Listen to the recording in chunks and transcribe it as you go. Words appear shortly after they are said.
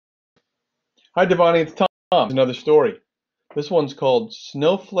Hi, Divanny, it's Tom. Another story. This one's called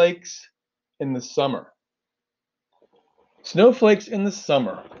Snowflakes in the Summer. Snowflakes in the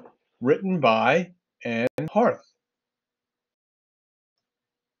Summer, written by Anne Harth.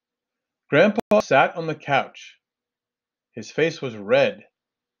 Grandpa sat on the couch. His face was red.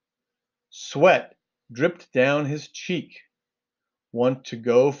 Sweat dripped down his cheek. Want to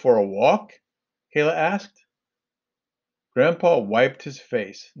go for a walk? Kayla asked. Grandpa wiped his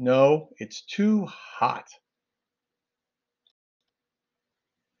face. No, it's too hot.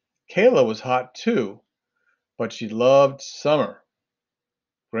 Kayla was hot too, but she loved summer.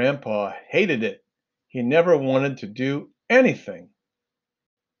 Grandpa hated it. He never wanted to do anything.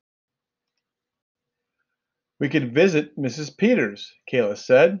 We could visit Mrs. Peters, Kayla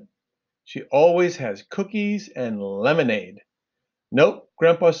said. She always has cookies and lemonade. Nope,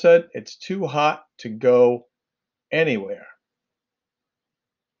 Grandpa said, it's too hot to go anywhere.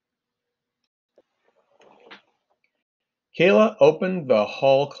 Kayla opened the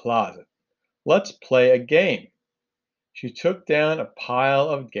hall closet. Let's play a game. She took down a pile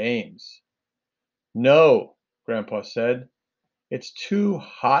of games. No, Grandpa said, it's too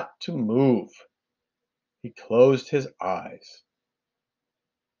hot to move. He closed his eyes.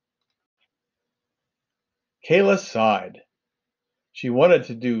 Kayla sighed. She wanted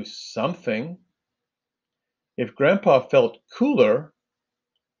to do something. If Grandpa felt cooler,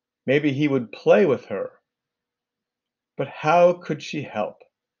 maybe he would play with her. But how could she help?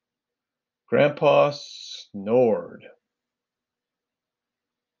 Grandpa snored.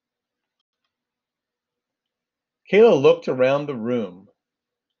 Kayla looked around the room.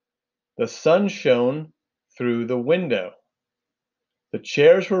 The sun shone through the window. The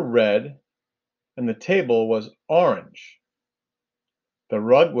chairs were red and the table was orange. The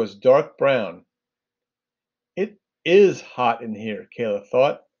rug was dark brown. It is hot in here, Kayla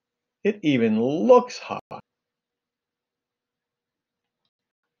thought. It even looks hot.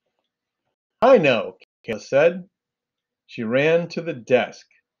 I know, Kayla said. She ran to the desk.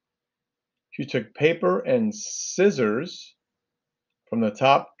 She took paper and scissors from the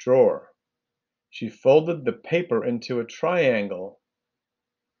top drawer. She folded the paper into a triangle.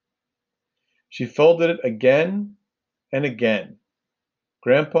 She folded it again and again.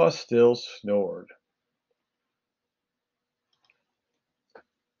 Grandpa still snored.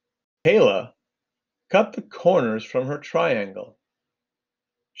 Kayla cut the corners from her triangle.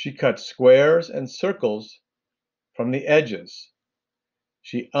 She cut squares and circles from the edges.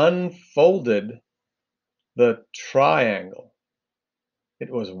 She unfolded the triangle.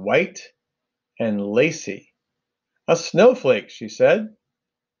 It was white and lacy. A snowflake, she said.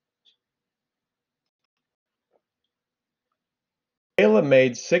 Kayla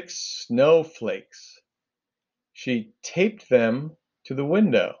made 6 snowflakes. She taped them to the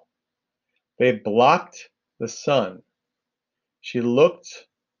window. They blocked the sun. She looked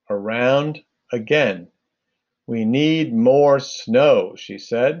around again. We need more snow, she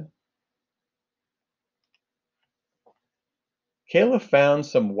said. Kayla found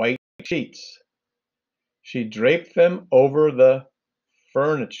some white sheets. She draped them over the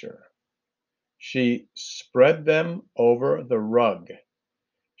furniture. She spread them over the rug.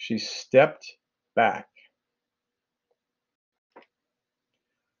 She stepped back.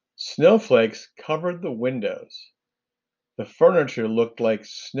 Snowflakes covered the windows. The furniture looked like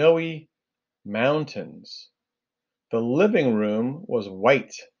snowy mountains. The living room was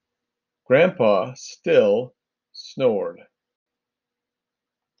white. Grandpa still snored.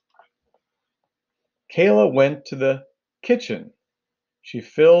 Kayla went to the kitchen. She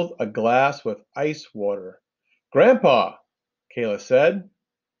filled a glass with ice water. Grandpa, Kayla said.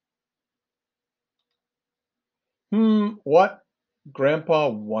 What? Grandpa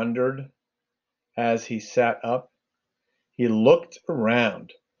wondered as he sat up. He looked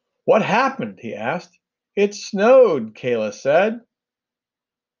around. What happened? He asked. It snowed, Kayla said.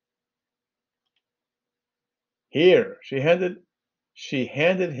 Here, she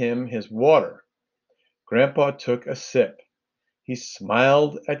handed him his water. Grandpa took a sip. He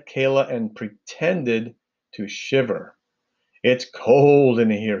smiled at Kayla and pretended to shiver. It's cold in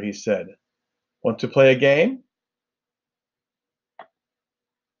here, he said. Want to play a game?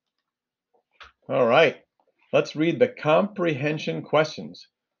 All right, let's read the comprehension questions.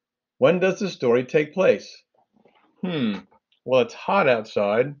 When does the story take place? Well, it's hot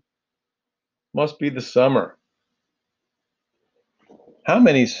outside. Must be the summer. How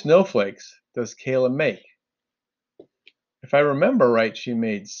many snowflakes does Kayla make? If I remember right, she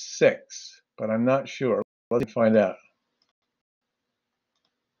made 6, but I'm not sure. Let's find out.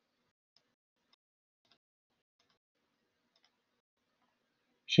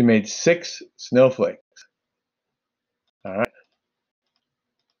 She made 6 snowflakes. All right.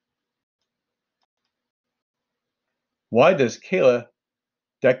 Why does Kayla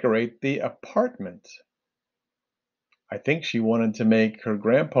decorate the apartment? I think she wanted to make her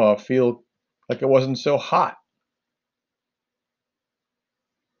grandpa feel like it wasn't so hot.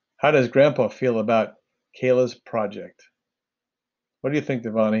 How does grandpa feel about Kayla's project? What do you think,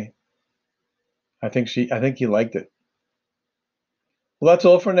 Divanny? I think he liked it. Well, that's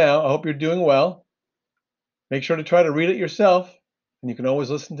all for now. I hope you're doing well. Make sure to try to read it yourself, and you can always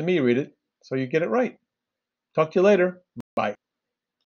listen to me read it so you get it right. Talk to you later. Bye.